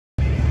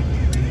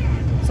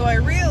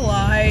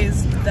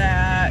realized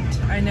that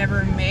I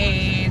never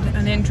made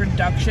an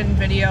introduction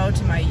video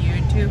to my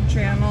YouTube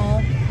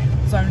channel,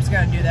 so I'm just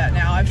gonna do that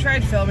now. I've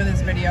tried filming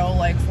this video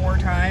like 4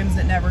 times.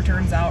 It never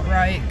turns out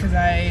right because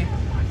I'm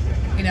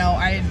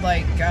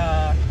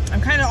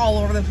kind of all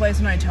over the place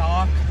when I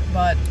talk,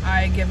 but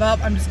I give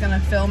up. I'm just gonna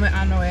film it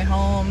on the way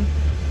home.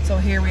 So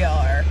here we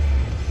are.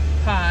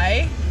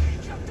 Hi.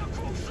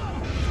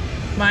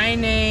 My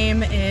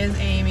name is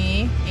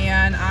Amy,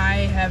 and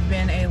I have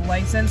been a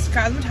licensed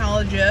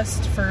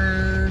cosmetologist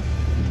for,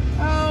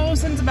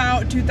 since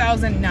about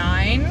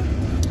 2009.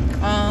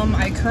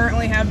 I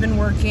currently have been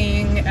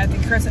working at the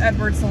Chris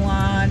Edwards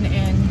Salon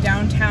in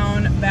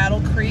downtown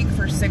Battle Creek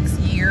for 6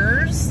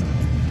 years.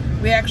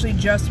 We actually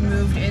just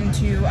moved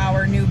into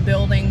our new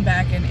building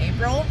back in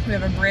April. We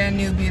have a brand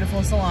new,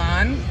 beautiful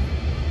salon.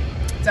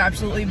 It's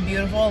absolutely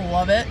beautiful. I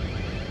love it.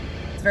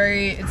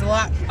 It's a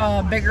lot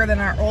bigger than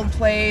our old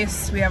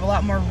place. We have a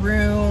lot more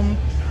room,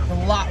 a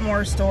lot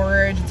more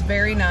storage. It's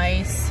very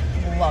nice.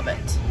 Love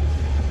it.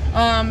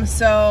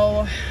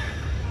 So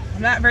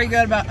I'm not very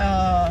good about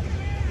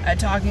at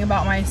talking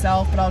about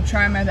myself, but I'll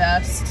try my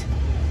best.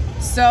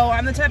 So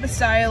I'm the type of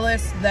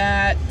stylist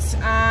that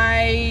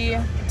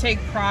I take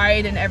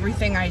pride in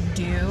everything I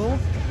do.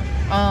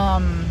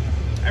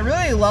 I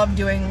really love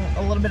doing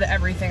a little bit of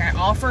everything. I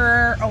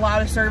offer a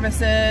lot of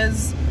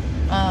services.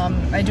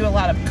 I do a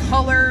lot of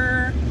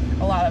color,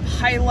 a lot of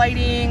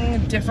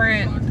highlighting,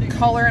 different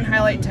color and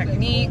highlight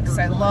techniques.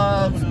 I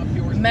love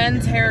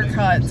men's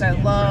haircuts. I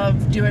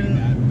love doing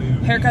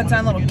haircuts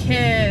on little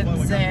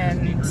kids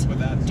and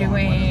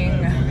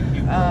doing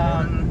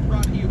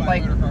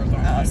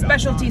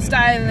specialty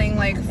styling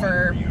like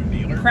for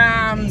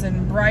proms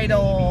and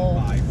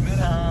bridal.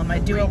 I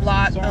do a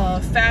lot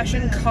of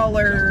fashion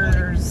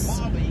colors.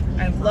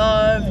 I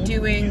love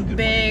doing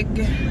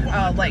big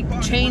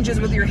changes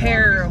with your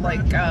hair,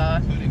 like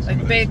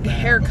big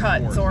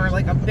haircuts or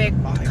like a big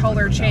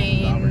color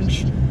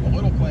change.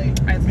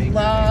 I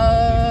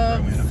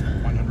love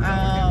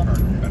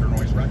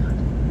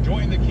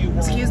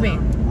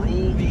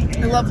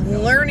I love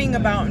learning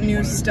about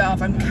new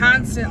stuff. I'm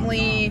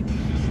constantly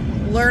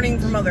learning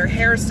from other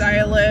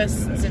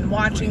hairstylists and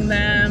watching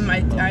them.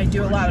 I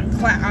do a lot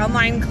of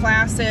online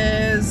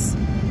classes.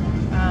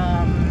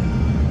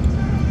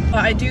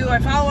 I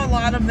follow a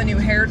lot of the new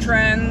hair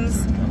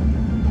trends.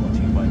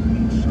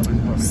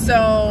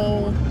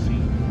 So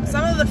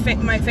some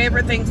of my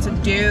favorite things to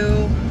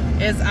do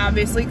is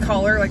obviously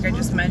color, like I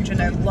just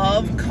mentioned. I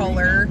love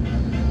color.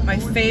 My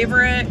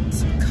favorite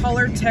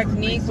color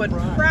technique would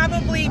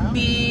probably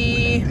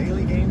be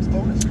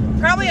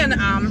an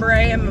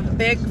ombre. I'm a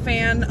big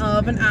fan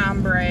of an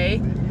ombre.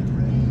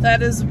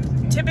 That is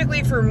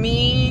typically, for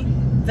me,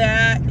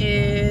 that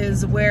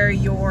is where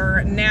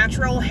your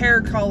natural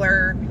hair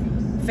color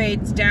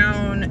fades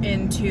down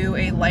into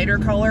a lighter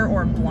color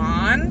or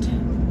blonde.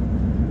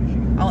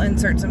 I'll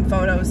insert some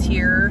photos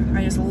here.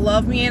 I just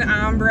love me an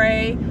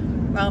ombre.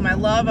 I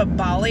love a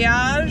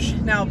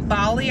balayage. Now,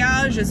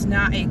 balayage is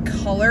not a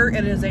color,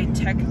 it is a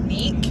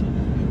technique.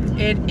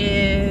 It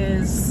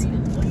is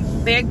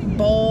big,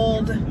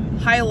 bold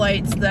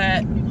highlights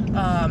that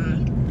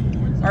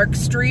are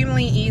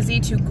extremely easy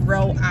to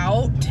grow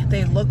out.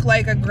 They look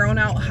like a grown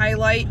out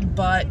highlight,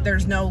 but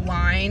there's no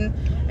line.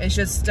 It's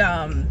just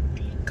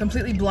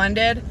completely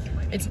blended.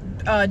 It's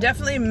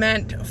definitely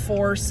meant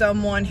for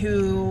someone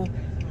who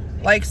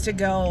likes to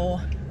go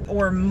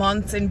or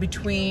months in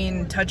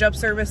between touch-up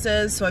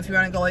services. So if you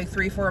want to go like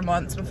 3-4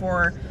 months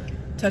before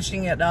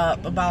touching it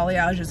up, a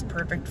balayage is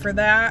perfect for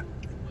that.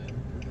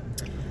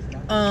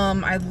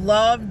 I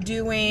love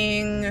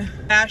doing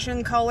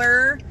fashion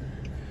color.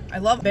 I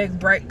love big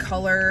bright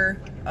color.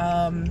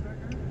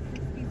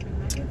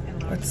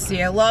 Let's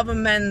see, I love a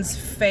men's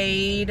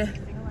fade.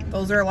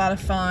 Those are a lot of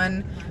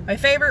fun. My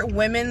favorite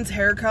women's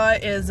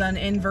haircut is an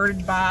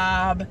inverted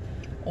bob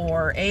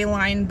or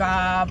A-line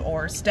bob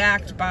or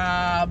stacked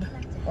bob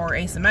or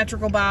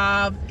asymmetrical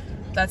bob.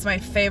 That's my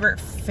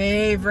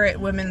favorite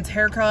women's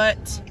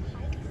haircut.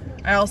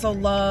 I also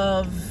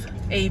love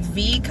a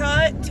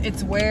V-cut.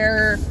 It's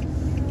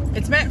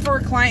meant for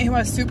a client who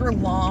has super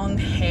long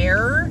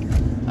hair.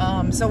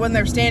 So when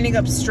they're standing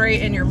up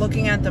straight and you're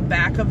looking at the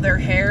back of their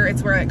hair,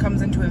 it's where it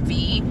comes into a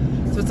V.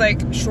 So it's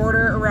like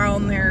shorter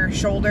around their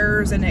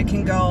shoulders, and it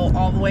can go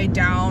all the way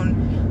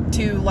down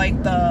to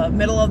like the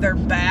middle of their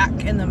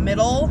back in the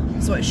middle.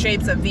 So it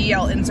shapes a V.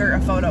 I'll insert a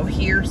photo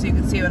here so you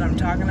can see what I'm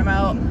talking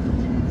about.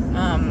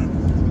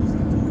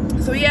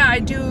 So yeah,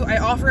 I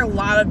offer a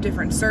lot of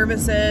different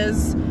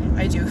services.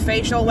 I do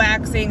facial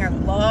waxing. I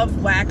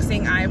love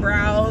waxing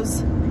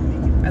eyebrows.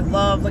 I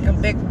love like a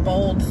big,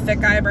 bold,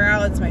 thick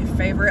eyebrow. It's my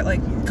favorite, like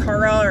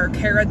Cara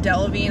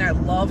Delevingne. I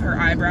love her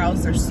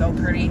eyebrows. They're so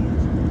pretty.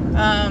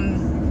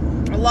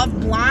 I love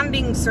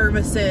blonding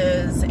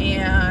services,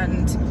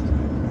 and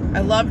I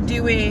love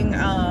doing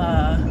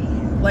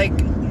like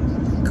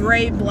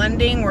gray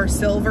blending or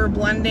silver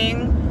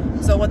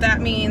blending. So what that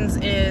means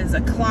is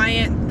a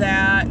client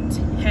that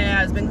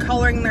has been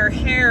coloring their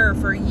hair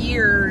for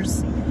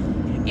years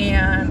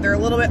and they're a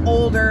little bit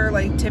older,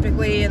 like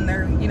typically, and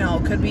they're, you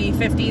know, could be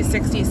 50s,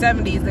 60s,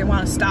 70s. They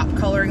want to stop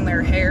coloring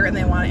their hair and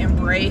they want to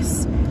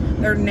embrace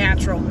their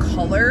natural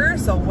color.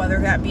 So whether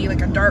that be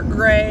like a dark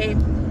gray,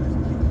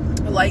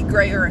 a light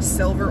gray, or a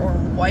silver or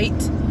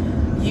white,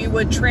 you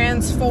would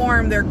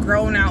transform their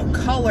grown out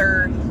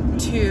color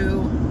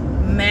to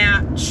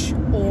match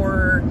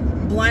or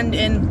blend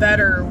in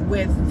better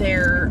with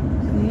their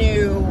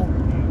new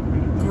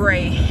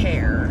gray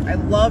hair. I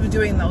love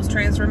doing those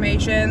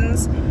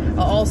transformations.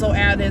 I'll also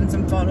add in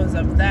some photos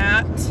of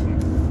that.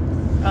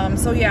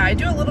 So yeah, I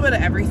do a little bit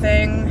of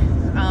everything.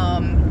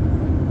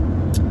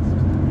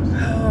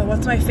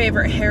 What's my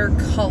favorite hair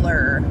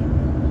color?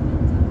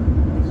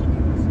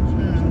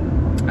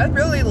 I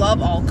really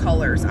love all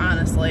colors,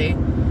 honestly.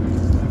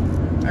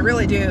 I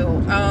really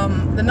do.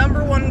 The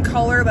number one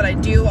color that I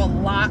do a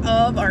lot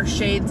of are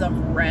shades of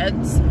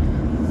reds.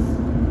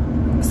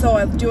 So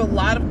I do a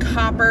lot of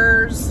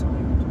coppers.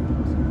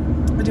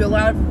 I do a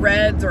lot of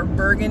reds or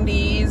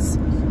burgundies.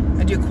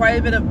 I do quite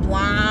a bit of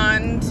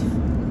blonde.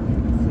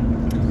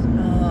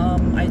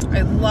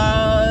 I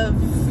love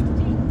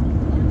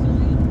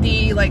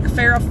the like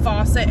Farrah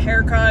Fawcett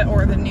haircut,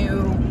 or the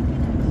new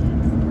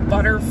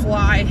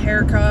butterfly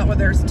haircut where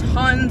there's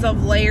tons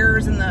of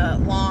layers in the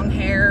long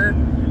hair.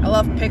 I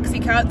love pixie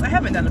cuts. I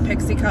haven't done a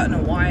pixie cut in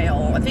a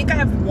while. I think I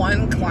have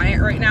one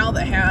client right now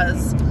that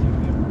has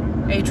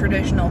a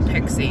traditional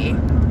pixie.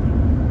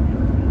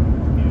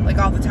 Like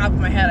off the top of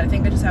my head, I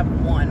think I just have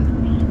one.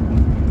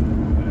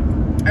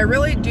 I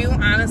really do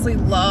honestly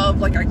love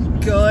like a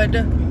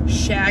good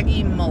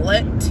shaggy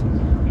mullet.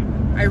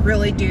 I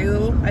really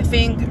do. I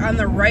think on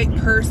the right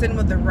person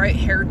with the right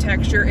hair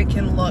texture, it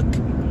can look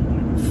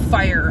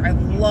fire. I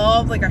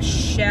love like a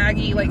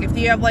shaggy, like if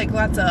you have like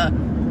lots of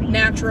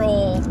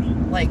natural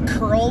like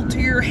curl to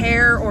your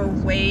hair or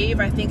wave,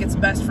 I think it's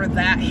best for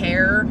that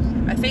hair.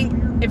 I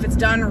think if it's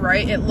done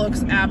right, it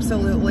looks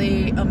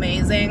absolutely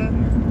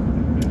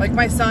amazing. Like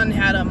my son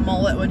had a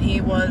mullet when he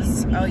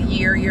was a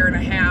year and a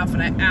half,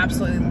 and I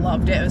absolutely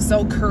loved it. It was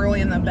so curly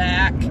in the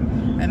back.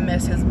 I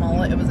miss his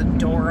mullet. It was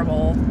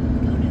adorable.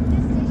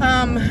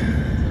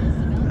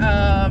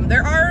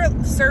 There are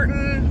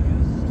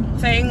certain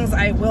things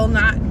I will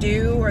not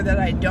do, or that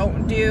I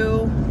don't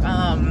do,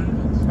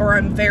 or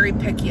I'm very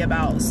picky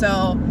about.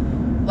 So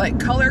like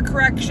color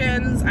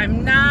corrections,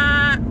 I'm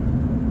not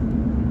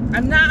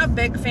a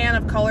big fan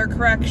of color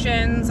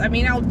corrections. I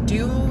mean, I'll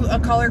do a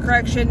color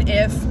correction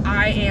if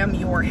I am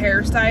your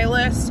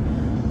hairstylist,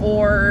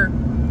 or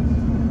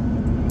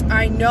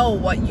I know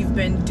what you've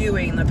been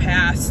doing the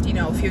past, you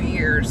know, few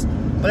years.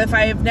 But if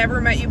I have never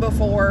met you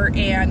before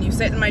and you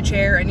sit in my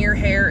chair and your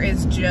hair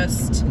is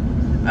just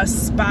a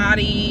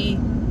spotty,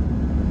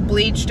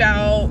 bleached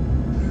out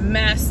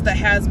mess that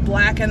has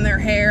black in their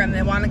hair and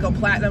they want to go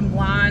platinum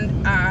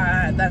blonde,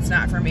 that's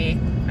not for me.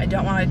 I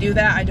don't want to do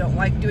that. I don't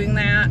like doing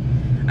that.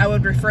 I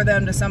would refer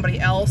them to somebody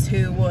else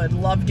who would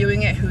love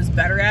doing it, who's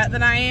better at it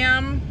than I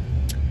am.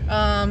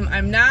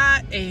 I'm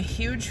not a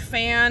huge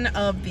fan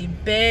of the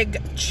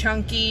big,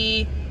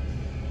 chunky,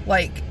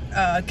 like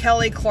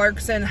Kelly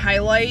Clarkson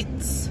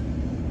highlights.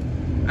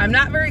 I'm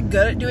not very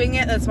good at doing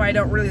it. That's why I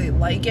don't really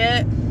like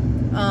it.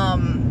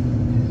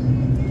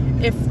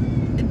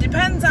 It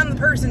depends on the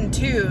person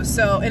too.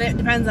 So, and it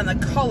depends on the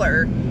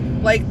color.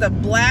 Like the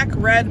black,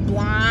 red,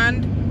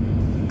 blonde,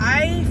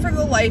 I, for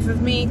the life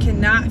of me,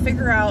 cannot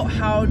figure out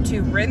how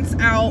to rinse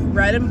out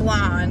red and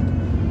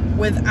blonde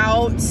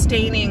without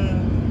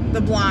staining the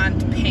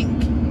blonde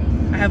pink.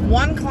 I have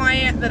one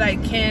client that I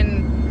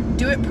can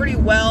do it pretty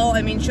well.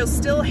 I mean, she'll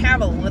still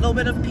have a little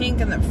bit of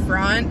pink in the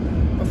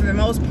front, but for the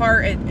most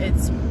part,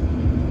 it's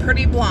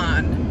pretty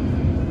blonde.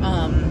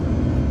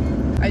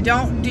 I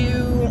don't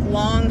do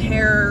long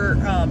hair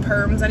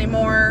perms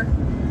anymore.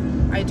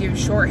 I do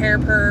short hair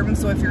perms,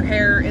 so if your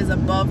hair is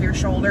above your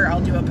shoulder,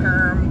 I'll do a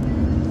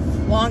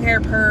perm. Long hair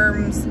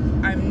perms,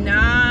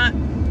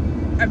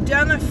 I've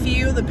done a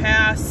few the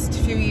past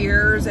few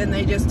years and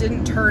they just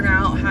didn't turn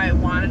out how I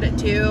wanted it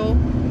to.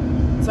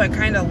 So I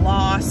kind of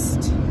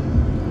lost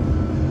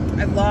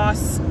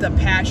the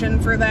passion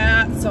for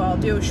that. So I'll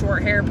do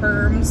short hair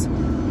perms.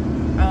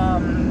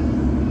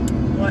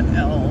 What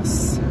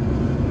else?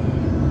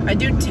 I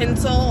do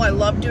tinsel. I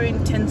love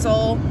doing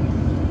tinsel,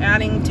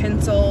 adding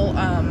tinsel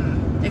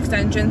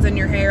extensions in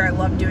your hair. I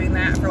love doing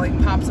that for like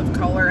pops of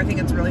color. I think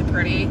it's really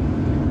pretty.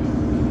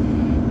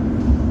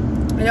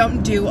 I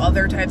don't do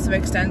other types of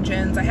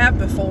extensions. I have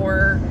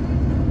before,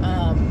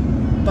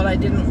 but I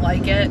didn't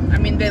like it. I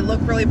mean, they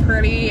look really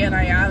pretty, and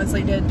I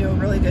honestly did do a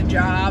really good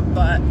job,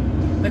 but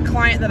the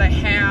client that I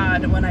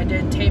had when I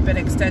did tape-in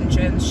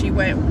extensions, she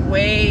went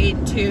way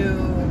too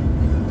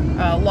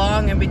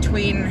long in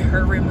between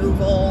her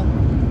removal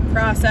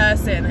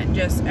process, and it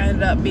just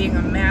ended up being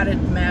a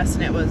matted mess,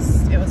 and it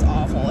was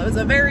awful. It was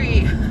a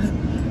very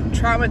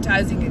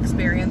traumatizing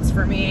experience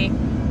for me,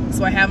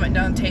 so I haven't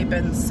done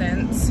tape-ins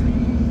since.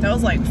 That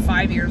was like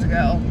 5 years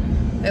ago.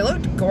 They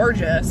looked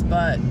gorgeous,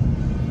 but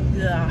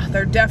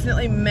they're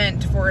definitely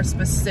meant for a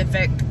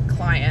specific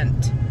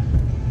client.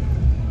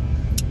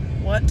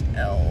 What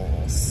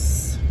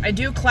else? I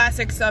do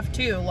classic stuff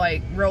too,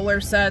 like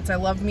roller sets. I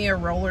love me a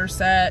roller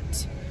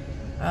set.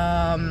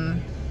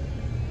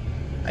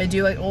 I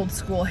do like old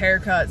school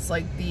haircuts,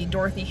 like the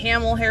Dorothy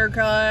Hamill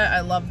haircut.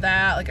 I love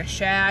that. Like a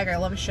shag. I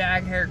love a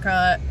shag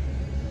haircut.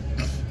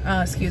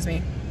 Excuse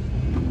me.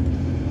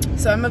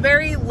 So I'm a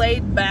very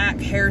laid back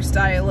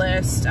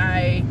hairstylist.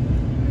 I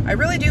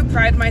really do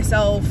pride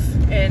myself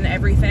in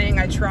everything.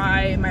 I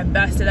try my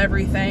best at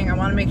everything. I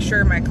want to make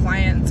sure my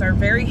clients are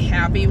very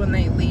happy when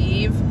they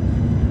leave.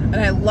 And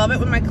I love it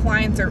when my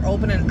clients are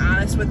open and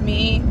honest with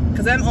me,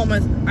 because I'm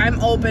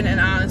open and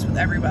honest with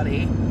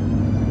everybody.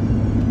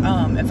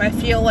 If I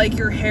feel like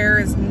your hair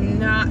is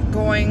not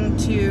going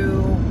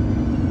to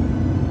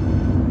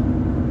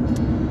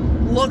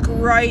look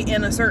right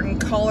in a certain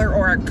color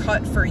or a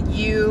cut for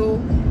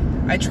you,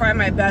 I try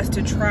my best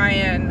to try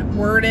and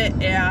word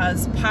it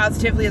as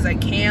positively as I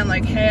can.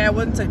 Like, hey, I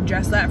wouldn't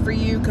suggest that for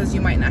you because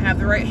you might not have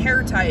the right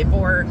hair type,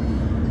 or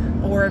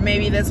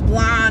maybe this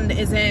blonde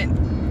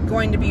isn't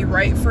going to be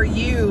right for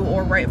you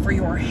or right for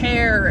your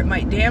hair. It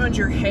might damage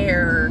your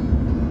hair.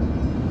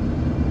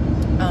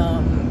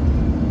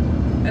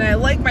 And I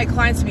like my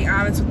clients to be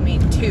honest with me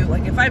too.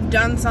 Like, if I've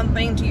done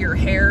something to your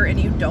hair and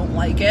you don't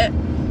like it,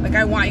 like,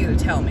 I want you to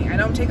tell me. I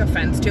don't take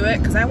offense to it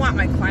because I want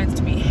my clients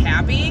to be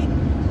happy.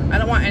 I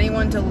don't want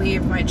anyone to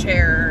leave my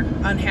chair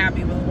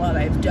unhappy with what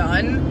I've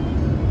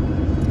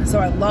done. So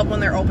I love when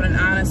they're open and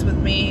honest with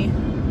me.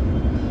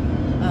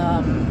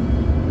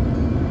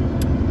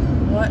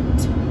 What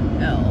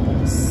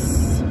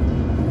else?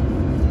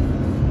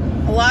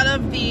 A lot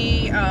of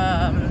the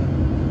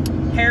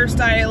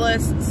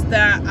hairstylists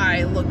that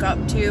I look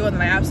up to and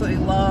that I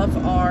absolutely love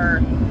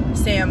are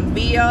Sam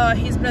Villa.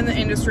 He's been in the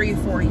industry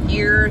for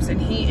years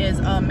and he is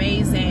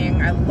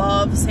amazing. I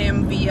love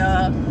Sam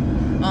Villa.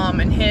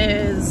 And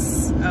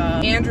his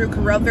Andrew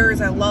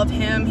Carruthers, I love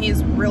him.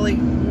 He's really,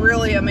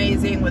 really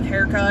amazing with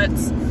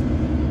haircuts.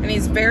 And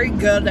he's very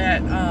good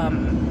at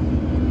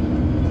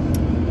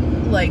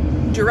like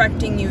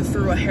directing you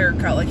through a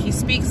haircut. Like, he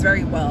speaks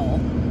very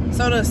well.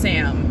 So does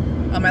Sam.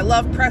 I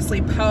love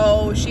Presley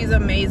Poe. She's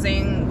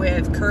amazing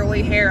with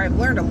curly hair. I've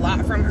learned a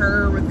lot from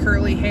her with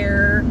curly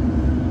hair.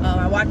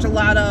 I watch a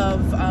lot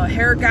of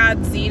Hair God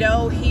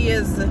Zito. He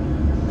is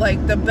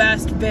like the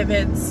best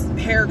Vivids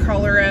hair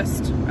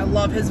colorist. I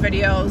love his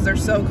videos. They're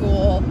so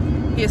cool.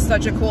 He is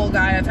such a cool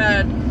guy. I've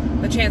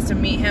had the chance to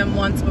meet him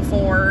once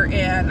before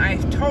and I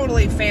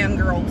totally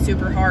fangirled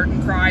super hard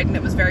and cried and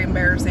it was very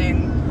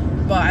embarrassing.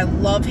 But I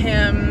love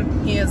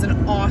him. He is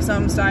an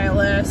awesome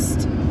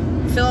stylist.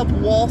 Philip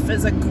Wolf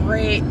is a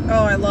great,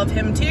 I love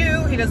him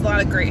too. He does a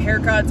lot of great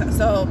haircuts.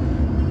 So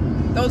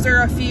those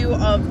are a few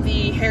of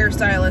the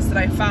hairstylists that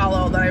I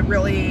follow that I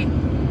really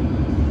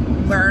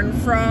learn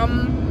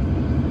from.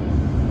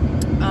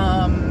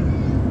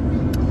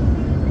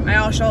 I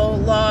also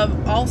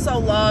love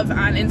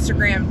on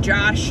Instagram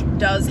Josh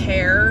Does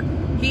Hair.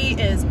 He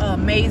is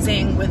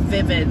amazing with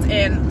Vivids,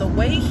 and the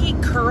way he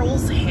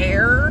curls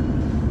hair,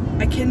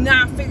 I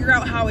cannot figure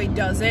out how he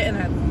does it, and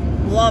I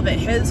love it.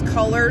 His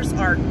colors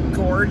are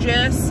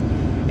gorgeous,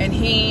 and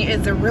he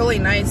is a really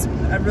nice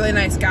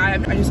guy.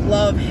 I just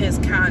love his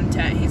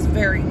content. He's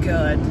very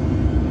good.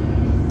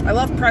 I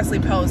love Presley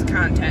Poe's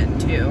content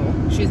too.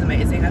 She's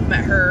amazing. I've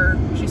met her.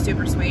 She's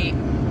super sweet.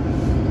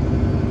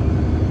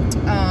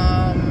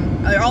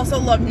 I also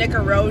love Nick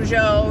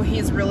Arrojo.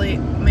 He's really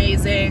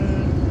amazing.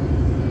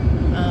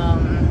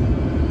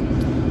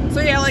 So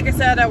yeah, like I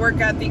said, I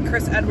work at the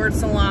Chris Edwards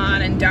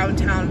Salon in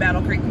downtown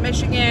Battle Creek,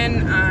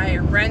 Michigan. I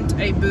rent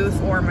a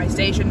booth or my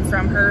station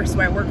from her, so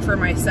I work for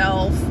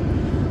myself.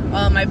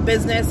 My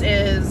business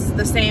is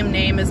the same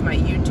name as my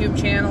YouTube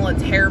channel.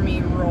 It's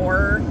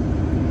HairMeRohr.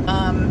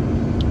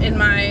 In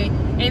my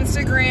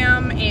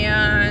Instagram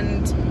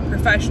and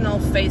professional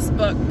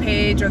Facebook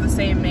page are the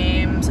same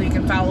name, so you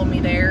can follow me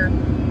there.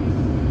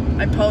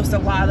 I post a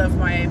lot of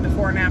my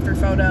before and after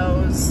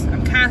photos.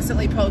 I'm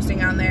constantly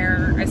posting on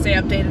there. I stay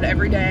updated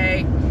every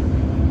day.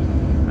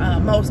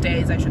 Most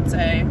days, I should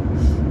say.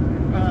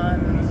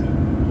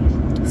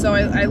 So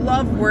I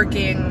love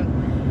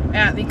working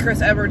at the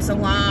Chris Edwards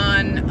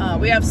Salon.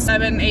 We have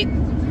seven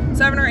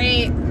or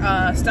eight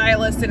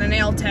stylists and a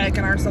nail tech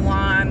in our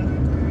salon.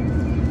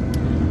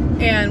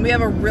 And we have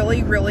a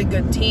really, really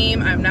good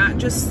team. I'm not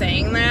just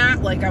saying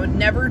that. Like, I would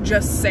never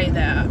just say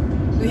that.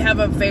 We have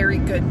a very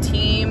good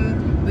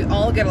team. We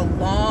all get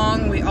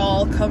along. We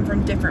all come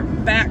from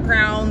different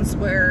backgrounds.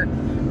 We're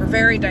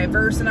very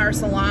diverse in our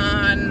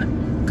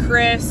salon.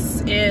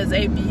 Chris is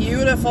a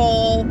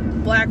beautiful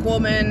black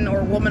woman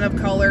or woman of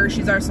color.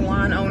 She's our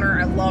salon owner.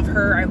 I love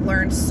her. I've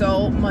learned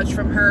so much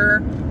from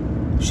her.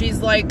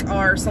 She's like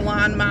our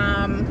salon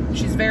mom.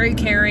 She's very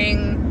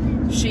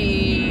caring.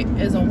 She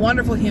is a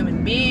wonderful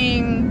human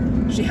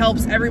being. She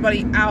helps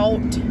everybody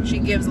out. She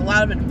gives a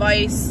lot of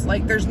advice.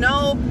 Like, there's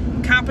no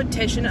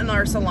competition in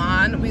our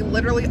salon. We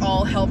literally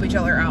all help each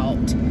other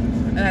out.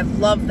 And I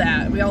love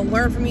that. We all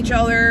learn from each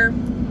other.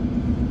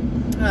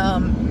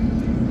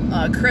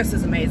 Chris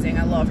is amazing.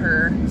 I love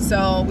her.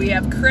 So we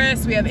have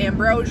Chris, we have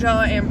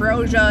Ambrosia.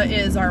 Ambrosia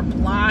is our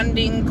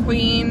blonding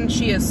queen.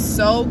 She is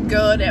so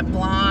good at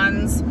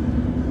blondes.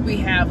 We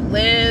have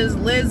Liz.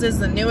 Liz is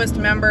the newest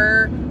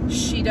member.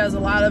 She does a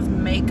lot of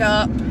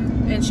makeup,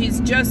 and she's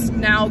just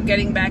now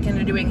getting back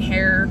into doing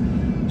hair.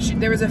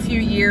 There was a few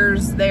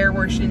years there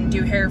where she didn't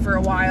do hair for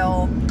a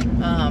while,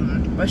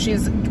 but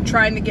she's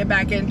trying to get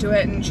back into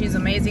it, and she's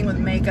amazing with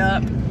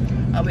makeup.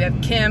 We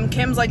have Kim.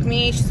 Kim's like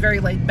me. She's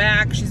very laid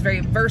back. She's very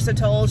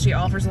versatile. She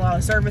offers a lot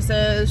of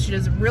services. She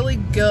does really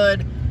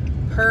good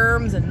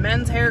perms and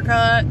men's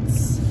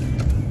haircuts.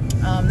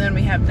 Then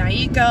we have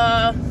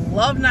Naika.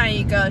 Love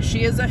Naika.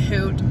 She is a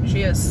hoot.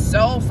 She is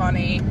so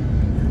funny.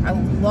 I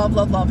love,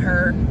 love, love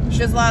her. She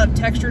does a lot of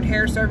textured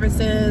hair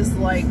services.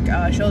 Like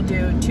she'll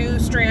do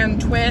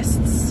 2-strand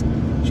twists.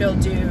 She'll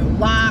do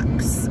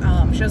locks.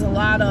 She does a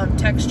lot of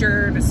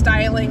textured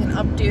styling and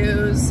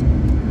updos.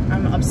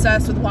 I'm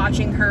obsessed with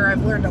watching her.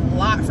 I've learned a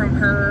lot from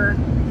her.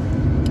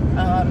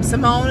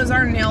 Simone is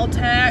our nail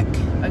tech.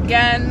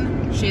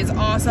 Again, she's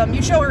awesome.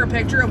 You show her a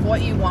picture of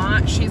what you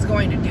want, she's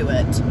going to do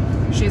it.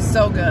 She's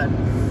so good.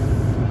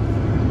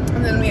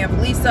 And then we have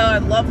Lisa. I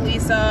love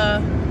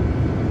Lisa.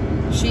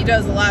 She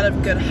does a lot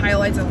of good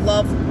highlights. I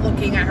love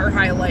looking at her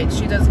highlights.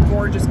 She does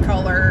gorgeous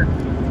color.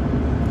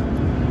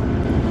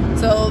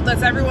 So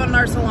that's everyone in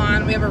our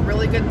salon. We have a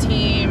really good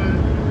team.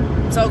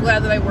 I'm so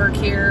glad that I work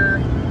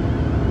here.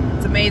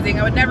 It's amazing.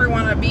 I would never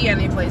want to be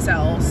anyplace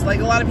else. Like,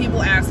 a lot of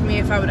people ask me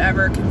if I would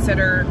ever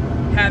consider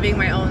having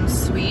my own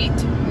suite.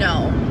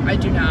 No, I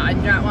do not. I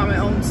do not want my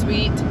own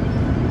suite.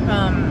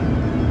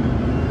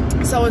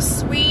 So a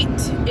suite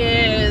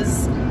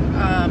is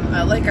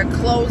like a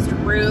closed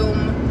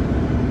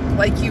room.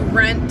 Like, you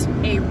rent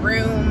a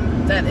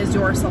room that is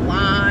your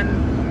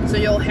salon. So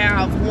you'll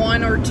have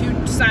 1 or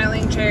 2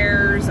 styling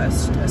chairs, a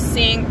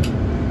sink.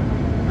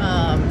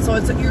 So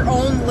it's your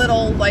own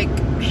little, like,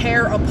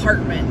 hair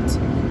apartment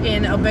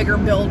in a bigger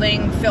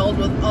building filled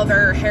with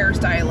other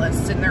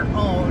hairstylists in their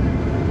own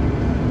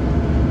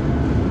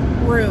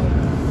room.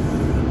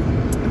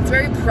 It's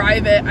very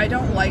private. I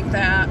don't like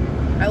that.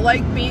 I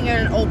like being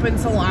in an open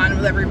salon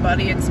with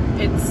everybody.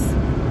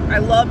 I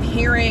love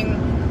hearing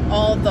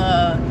all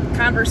the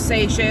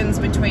conversations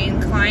between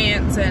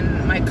clients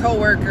and my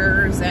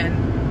coworkers, and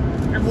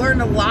I've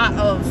learned a lot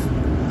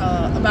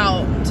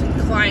about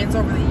clients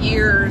over the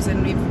years,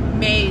 and we've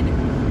made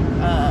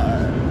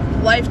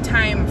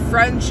lifetime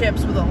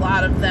friendships with a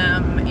lot of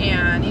them.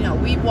 And you know,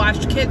 we've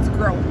watched kids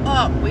grow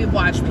up, we've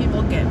watched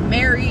people get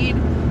married,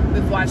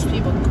 we've watched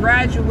people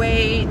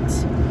graduate,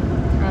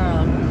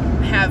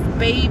 have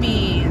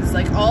babies,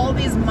 like all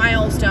these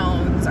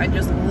milestones. I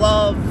just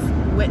love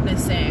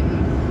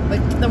witnessing.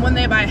 Like when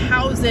they buy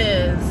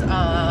houses,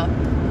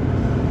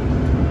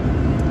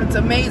 it's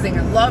amazing.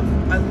 I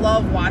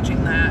love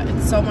watching that.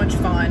 It's so much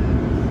fun,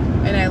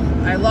 and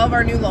I love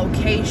our new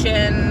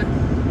location.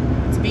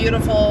 It's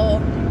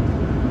beautiful.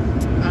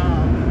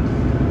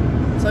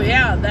 So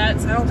yeah, I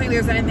don't think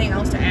there's anything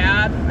else to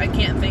add. I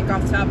can't think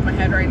off the top of my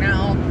head right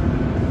now.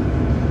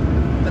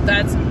 But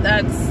that's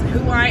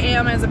who I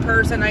am as a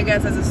person, I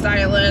guess, as a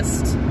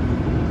stylist.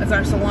 That's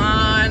our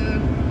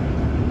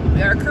salon.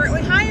 We are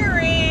currently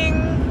hiring.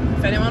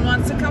 If anyone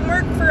wants to come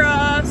work for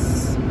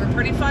us, we're a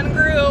pretty fun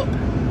group.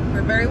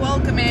 We're very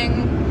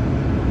welcoming.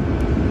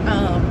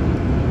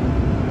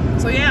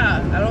 So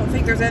yeah, I don't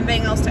think there's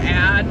anything else to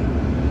add.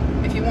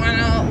 If you want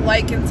to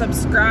like and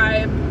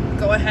subscribe,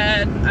 go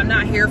ahead. I'm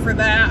not here for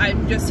that.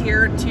 I'm just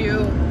here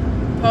to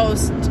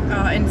post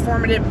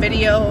informative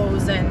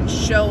videos and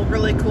show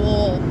really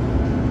cool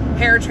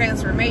hair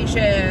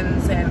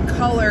transformations and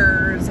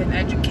colors and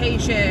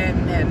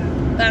education,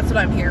 and that's what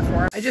I'm here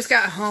for. I just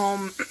got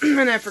home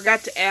and I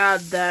forgot to add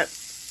that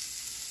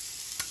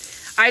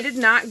I did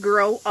not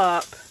grow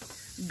up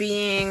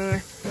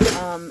being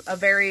a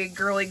very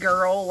girly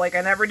girl. Like,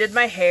 I never did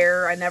my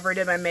hair, I never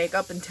did my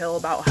makeup until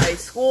about high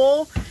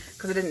school,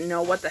 because I didn't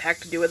know what the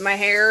heck to do with my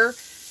hair.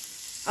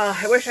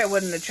 I wish I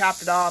wouldn't have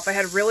chopped it off. I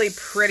had really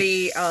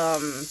pretty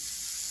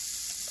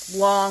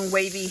long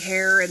wavy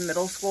hair in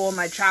middle school, and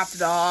I chopped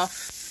it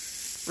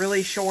off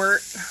really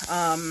short.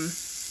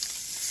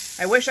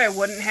 I wish I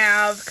wouldn't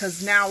have,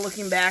 because now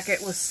looking back,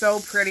 it was so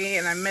pretty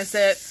and I miss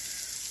it.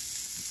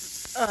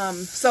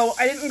 So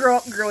I didn't grow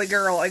up girly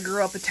girl. I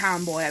grew up a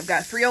tomboy. I've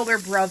got 3 older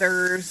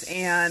brothers,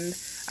 and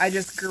I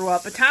just grew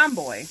up a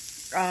tomboy.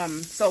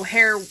 So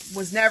hair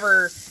was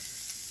never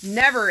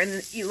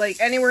in, like,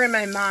 anywhere in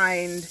my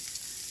mind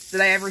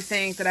did I ever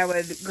think that I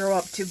would grow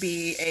up to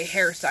be a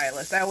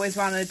hairstylist. I always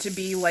wanted to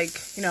be, like,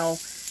 you know,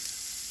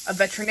 a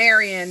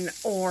veterinarian,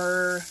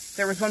 or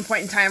there was one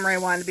point in time where I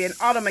wanted to be an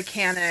auto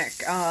mechanic.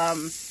 I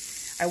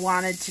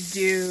wanted to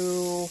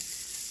do,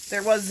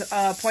 there was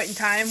a point in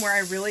time where I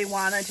really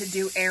wanted to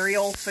do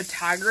aerial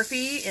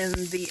photography in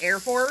the Air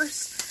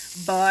Force,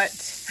 but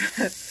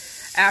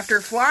after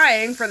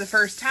flying for the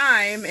first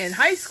time in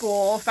high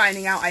school,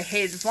 finding out I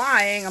hated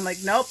flying, I'm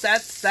like, nope,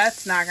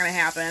 that's not gonna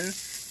happen.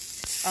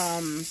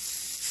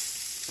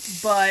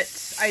 But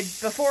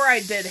before I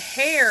did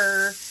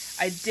hair,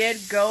 I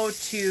did go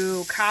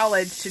to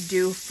college to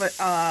do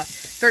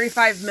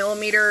 35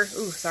 millimeter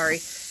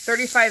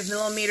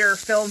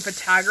film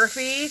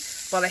photography,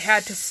 but I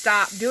had to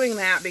stop doing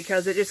that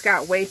because it just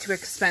got way too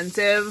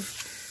expensive.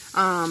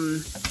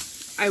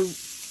 I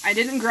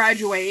didn't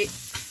graduate,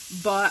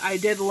 but I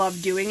did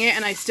love doing it,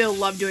 and I still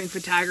love doing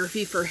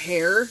photography for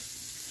hair.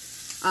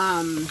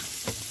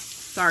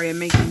 Sorry, I'm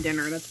making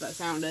dinner. That's what that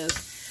sound is.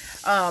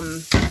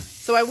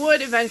 So I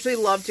would eventually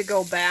love to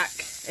go back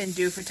and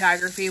do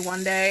photography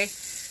one day.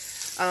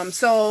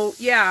 So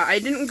yeah, I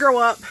didn't grow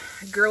up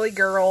girly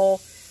girl.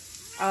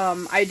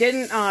 I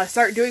didn't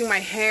start doing my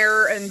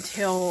hair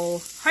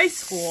until high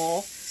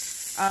school.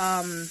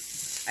 I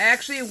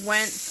actually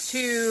went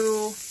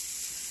to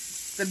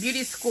the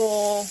beauty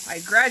school I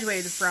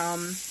graduated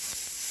from,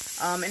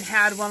 and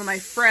had one of my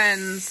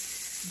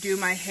friends do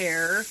my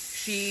hair.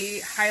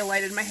 She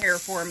highlighted my hair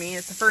for me.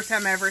 It's the first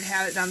time I ever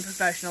had it done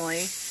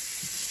professionally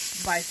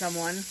by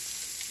someone,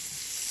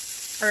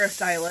 or a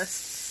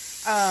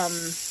stylist.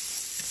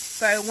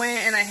 So I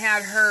went and I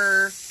had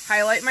her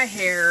highlight my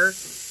hair,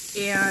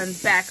 and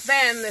back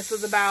then, this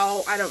was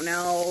about, I don't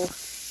know,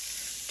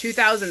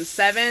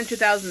 2007,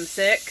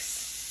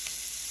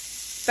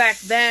 2006. Back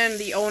then,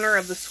 the owner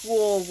of the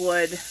school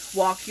would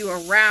walk you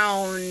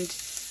around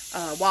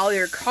while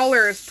your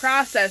color is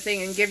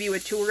processing and give you a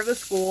tour of the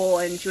school,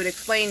 and she would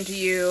explain to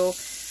you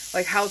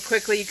like how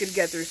quickly you could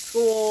get through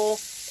school,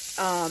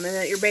 and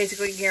that you're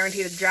basically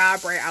guaranteed a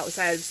job right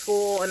outside of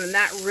school. And then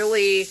that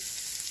really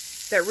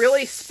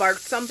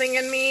sparked something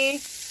in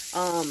me,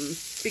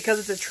 because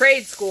it's a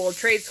trade school.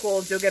 Trade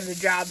schools, you'll get a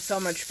job so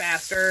much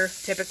faster,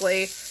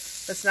 typically.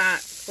 That's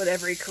not with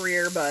every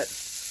career, but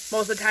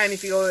most of the time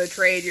if you go to a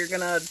trade, you're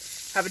gonna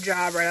have a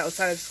job right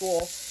outside of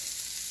school.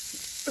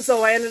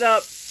 So I ended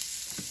up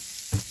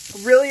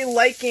really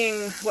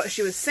liking what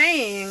she was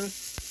saying,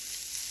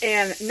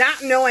 and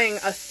not knowing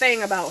a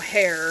thing about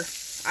hair.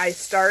 I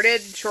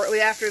started shortly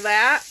after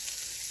that,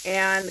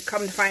 and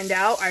come to find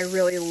out, I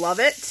really love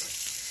it.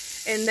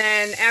 And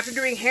then after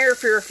doing hair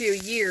for a few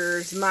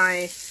years,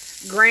 my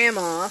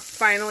grandma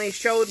finally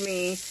showed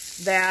me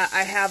that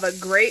I have a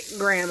great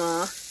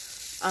grandma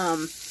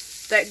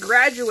that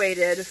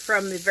graduated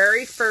from the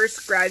very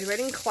first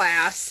graduating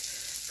class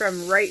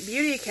from Wright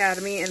Beauty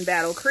Academy in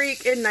Battle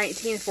Creek in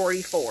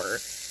 1944.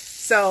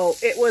 So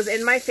it was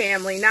in my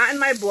family, not in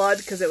my blood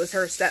because it was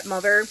her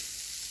stepmother.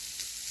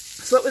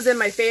 So it was in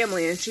my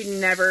family, and she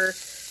never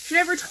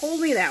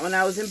told me that when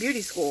I was in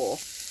beauty school.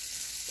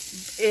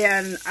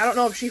 And I don't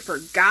know if she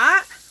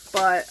forgot,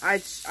 but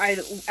I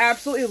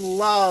absolutely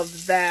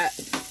love that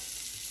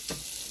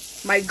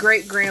my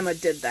great-grandma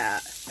did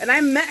that. And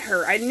I met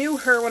her. I knew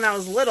her when I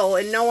was little,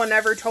 and no one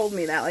ever told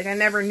me that. Like, I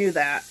never knew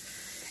that.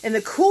 And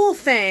the cool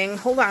thing,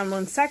 hold on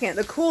one second,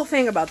 the cool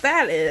thing about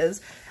that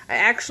is I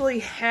actually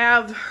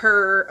have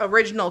her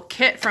original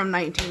kit from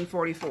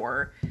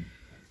 1944.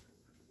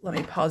 Let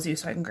me pause you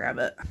so I can grab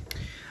it.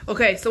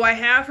 Okay, so I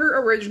have her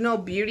original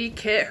beauty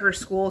kit, her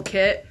school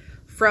kit,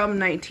 from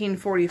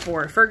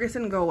 1944.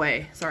 Ferguson, go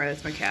away. Sorry,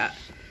 that's my cat.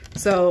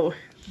 So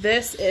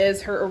this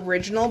is her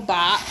original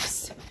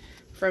box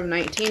from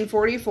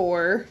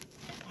 1944.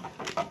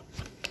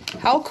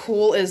 How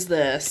cool is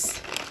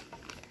this?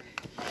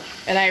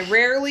 And I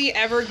rarely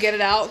ever get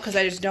it out because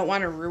I just don't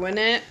want to ruin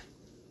it.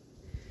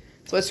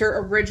 So it's her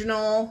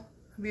original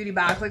beauty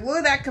box. Like, look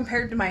at that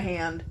compared to my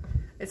hand.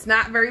 It's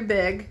not very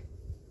big,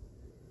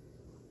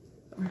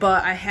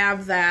 but I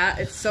have that.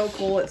 It's so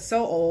cool. It's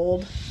so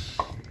old.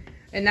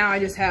 And now I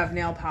just have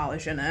nail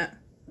polish in it.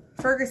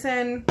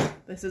 Ferguson,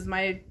 this is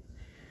my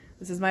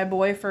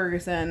boy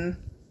Ferguson.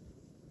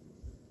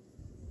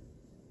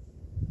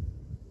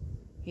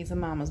 He's a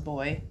mama's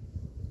boy.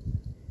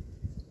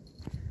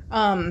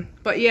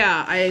 But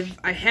yeah,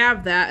 I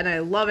have that and I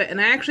love it.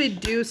 And I actually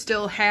do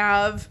still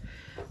have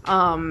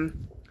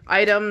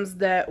items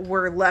that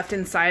were left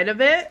inside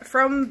of it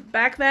from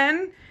back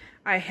then.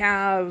 I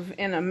have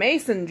in a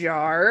mason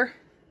jar.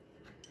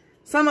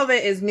 Some of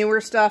it is newer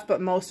stuff,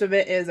 but most of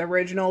it is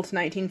original to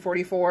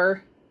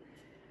 1944.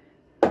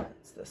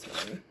 That's this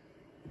one.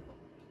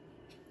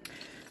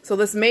 So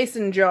this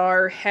mason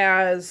jar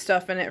has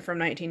stuff in it from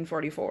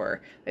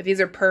 1944. Like,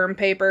 these are perm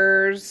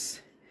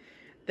papers.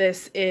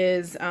 This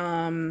is,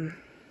 oh,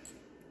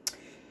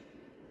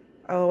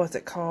 what's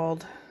it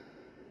called?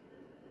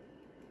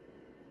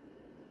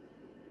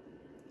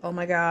 Oh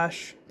my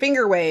gosh.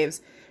 Finger waves.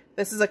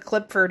 This is a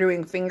clip for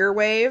doing finger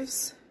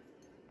waves.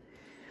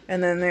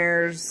 And then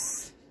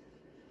there's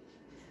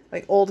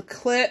like old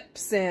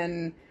clips,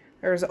 and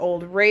there's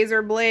old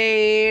razor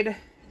blade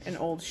and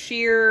old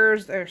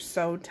shears. They're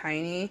so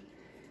tiny.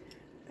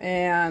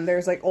 And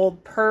there's like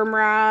old perm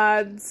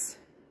rods.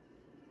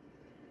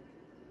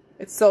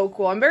 It's so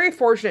cool. I'm very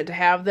fortunate to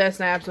have this,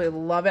 and I absolutely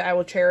love it. I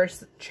will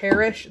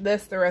cherish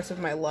this the rest of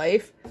my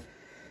life.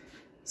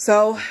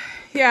 So,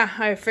 yeah,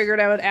 I figured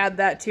I would add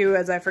that too,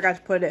 as I forgot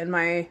to put it in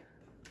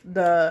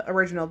the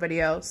original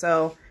video.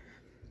 So,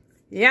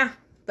 yeah,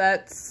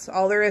 that's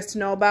all there is to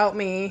know about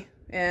me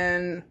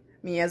and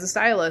me as a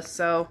stylist.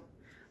 So,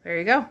 there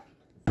you go.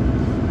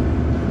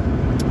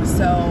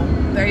 So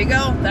there you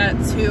go.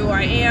 That's who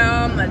I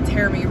am. That's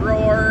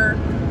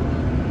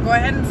HairMeRohr. Go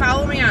ahead and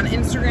follow me on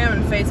Instagram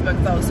and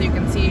Facebook though, so you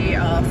can see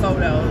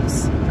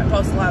photos. I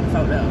post a lot of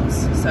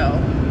photos. So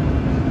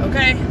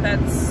okay,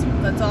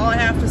 that's all I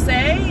have to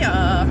say.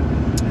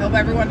 Hope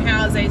everyone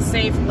has a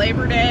safe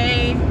Labor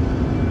Day.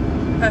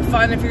 Have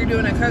fun if you're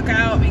doing a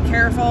cookout. Be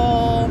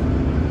careful.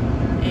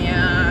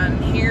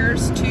 And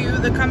here's to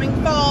the coming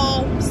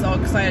fall. I'm so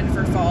excited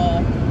for fall.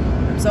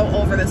 I'm so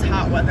over this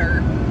hot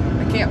weather.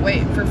 I can't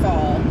wait for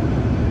fall.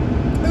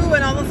 Ooh,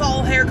 and all the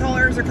fall hair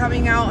colors are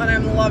coming out, and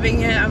I'm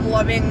loving it. I'm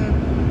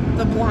loving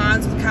the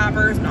blondes with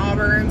coppers and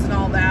auburns and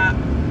all that.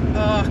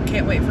 Oh,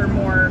 can't wait for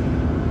more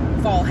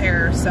fall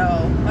hair. So,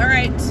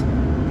 alright.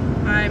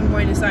 I'm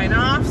going to sign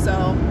off,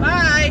 so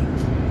bye!